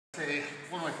say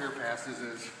one of my favorite passes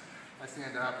is I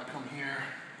stand up, I come here,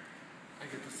 I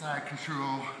get the side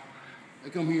control, I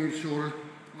come here and shoulder.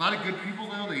 A lot of good people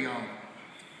though,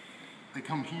 they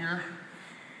come here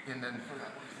and then for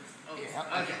that. Oh,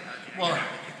 yeah, okay. Well,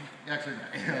 actually,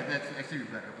 yeah, that's actually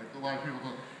better, but a lot of people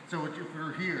don't. So if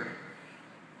you're here,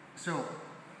 so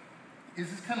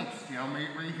is this kind of stalemate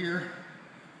right here?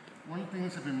 One of the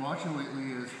things I've been watching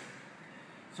lately is,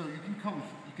 so you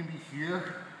can be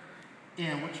here,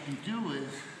 and what you can do is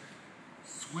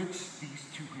switch these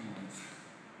two hands.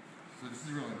 So this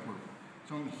is really important.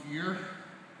 So I'm here,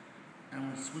 and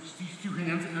I'm going to switch these two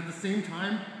hands, and at the same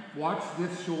time, watch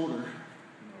this shoulder.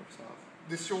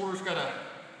 This shoulder's got to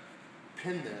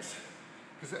pin this,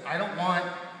 because I don't want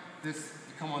this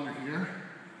to come under here.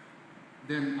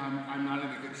 Then I'm not in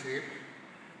a good shape.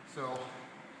 So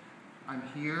I'm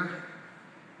here,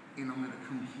 and I'm going to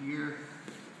come here,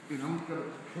 and I'm going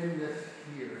to pin this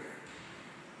here,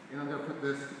 and I'm going to put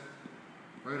this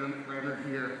right under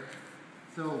here.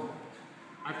 So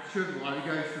I've showed a lot of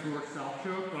you guys to do a self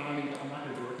choke, but I'm not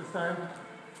going to do it this time.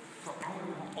 So I'm going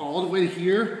to go all the way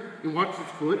here, and watch this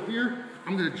foot here.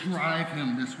 I'm going to drive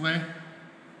him this way.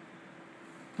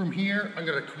 From here, I'm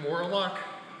going to Kimura lock.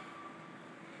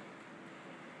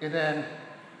 And then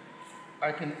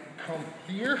I can come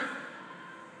here,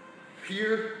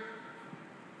 here,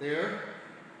 there,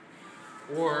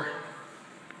 or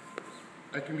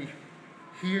I can be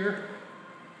here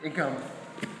and come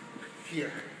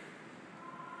here,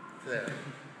 there.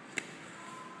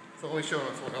 It's only showing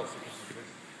on someone else.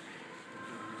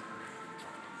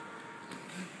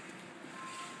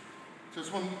 So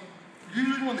this one,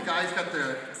 usually when the guy's got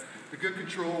the good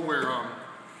control where,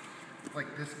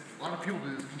 like this, a lot of people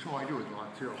do this control, I do it a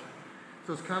lot too.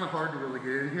 So it's kind of hard to really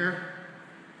get in here.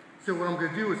 So what I'm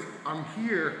gonna do is, I'm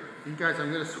here, and guys,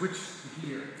 I'm gonna switch to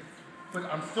here. But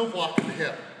I'm still blocking the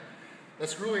hip.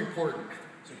 That's really important.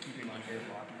 So keeping my hand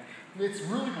blocking it? It's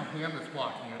really my hand that's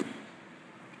blocking it.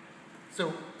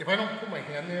 So if I don't put my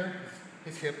hand there,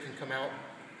 his hip can come out.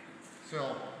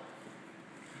 So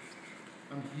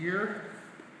I'm here,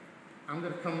 I'm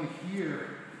gonna come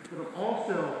here, but I'm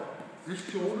also, this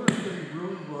shoulder is gonna be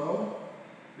really low.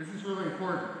 This is really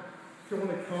important. So when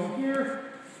I come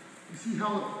here, you see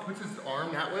how it puts his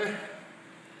arm that way?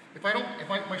 If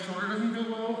my shoulder doesn't go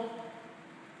low,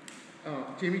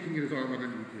 Jamie can get his arm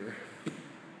underneath here.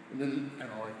 And then I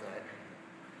don't like that.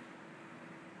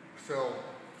 So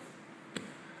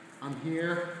I'm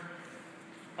here,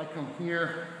 I come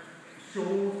here,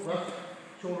 left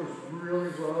shoulder's really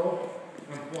low,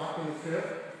 and I'm blocking his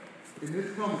hip. And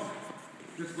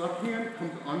this left hand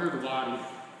comes under the body.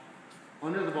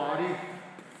 Under the body,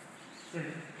 and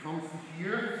it comes to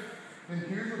here. And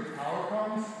here's where the power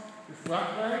comes. This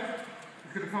left leg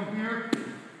is gonna come here,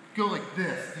 go like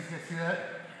this. Do you guys see that?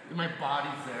 And my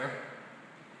body's there.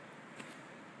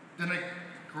 Then I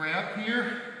grab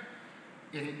here,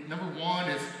 and number one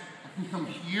is I can come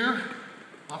here,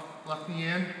 left knee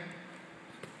in,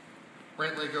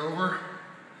 right leg over,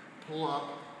 pull up,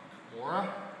 Kimura,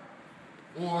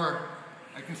 or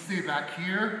I can stay back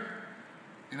here,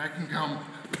 and I can come